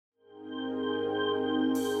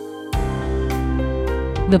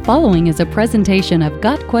The following is a presentation of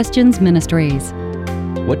Got Questions Ministries.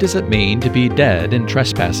 What does it mean to be dead in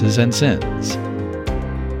trespasses and sins?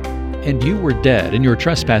 And you were dead in your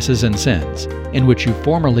trespasses and sins, in which you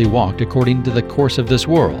formerly walked according to the course of this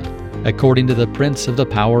world, according to the prince of the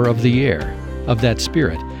power of the air, of that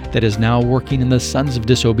spirit that is now working in the sons of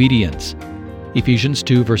disobedience. Ephesians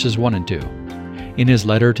 2 verses 1 and 2. In his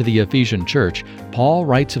letter to the Ephesian church, Paul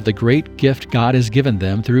writes of the great gift God has given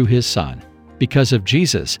them through his Son. Because of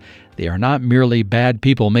Jesus, they are not merely bad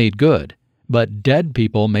people made good, but dead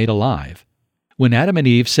people made alive. When Adam and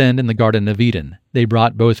Eve sinned in the Garden of Eden, they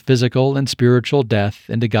brought both physical and spiritual death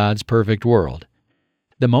into God's perfect world.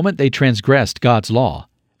 The moment they transgressed God's law,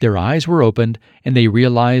 their eyes were opened and they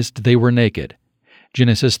realized they were naked.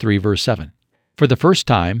 Genesis 3 verse 7. For the first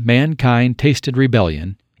time, mankind tasted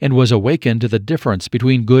rebellion and was awakened to the difference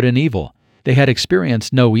between good and evil. They had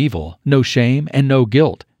experienced no evil, no shame, and no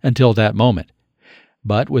guilt until that moment.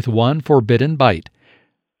 But with one forbidden bite,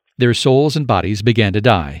 their souls and bodies began to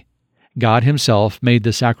die. God Himself made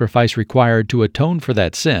the sacrifice required to atone for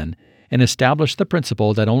that sin and established the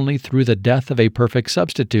principle that only through the death of a perfect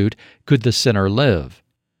substitute could the sinner live.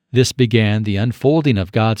 This began the unfolding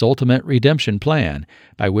of God's ultimate redemption plan,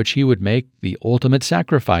 by which He would make the ultimate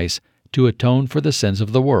sacrifice to atone for the sins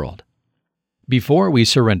of the world. Before we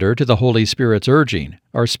surrender to the Holy Spirit's urging,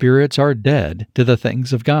 our spirits are dead to the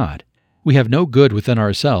things of God. We have no good within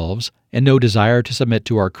ourselves and no desire to submit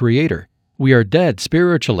to our Creator. We are dead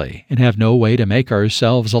spiritually and have no way to make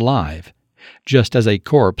ourselves alive. Just as a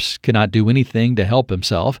corpse cannot do anything to help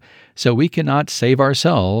himself, so we cannot save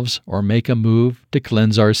ourselves or make a move to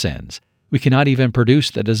cleanse our sins. We cannot even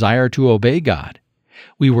produce the desire to obey God.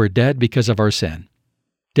 We were dead because of our sin.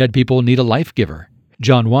 Dead people need a life giver.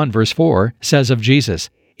 John 1 verse 4 says of Jesus,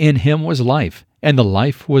 "In Him was life, and the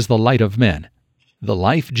life was the light of men." The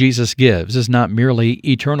life Jesus gives is not merely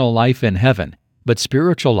eternal life in heaven, but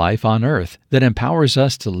spiritual life on earth that empowers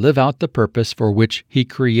us to live out the purpose for which He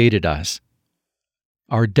created us.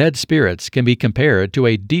 Our dead spirits can be compared to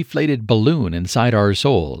a deflated balloon inside our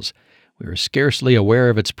souls. We are scarcely aware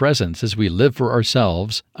of its presence as we live for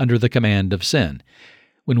ourselves under the command of sin.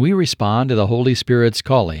 When we respond to the Holy Spirit's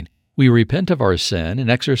calling, we repent of our sin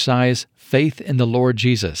and exercise faith in the Lord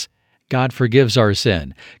Jesus. God forgives our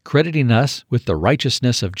sin, crediting us with the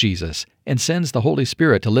righteousness of Jesus, and sends the Holy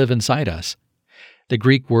Spirit to live inside us. The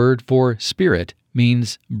Greek word for spirit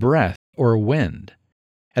means breath or wind.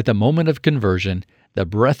 At the moment of conversion, the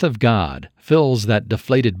breath of God fills that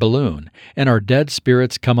deflated balloon, and our dead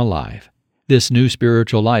spirits come alive. This new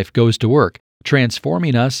spiritual life goes to work,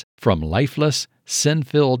 transforming us from lifeless,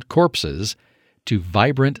 sin-filled corpses to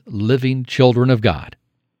vibrant, living children of God.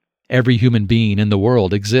 Every human being in the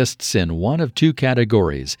world exists in one of two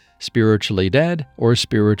categories, spiritually dead or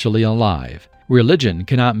spiritually alive. Religion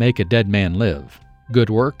cannot make a dead man live. Good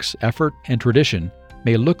works, effort, and tradition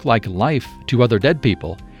may look like life to other dead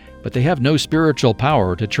people, but they have no spiritual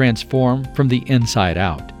power to transform from the inside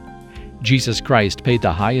out. Jesus Christ paid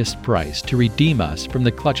the highest price to redeem us from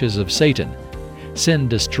the clutches of Satan. Sin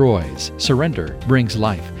destroys, surrender brings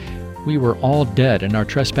life. We were all dead in our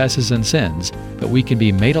trespasses and sins, but we can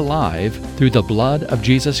be made alive through the blood of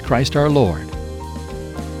Jesus Christ our Lord.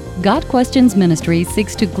 Got Questions Ministry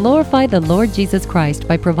seeks to glorify the Lord Jesus Christ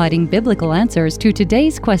by providing biblical answers to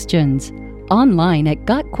today's questions. Online at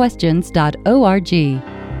gotquestions.org.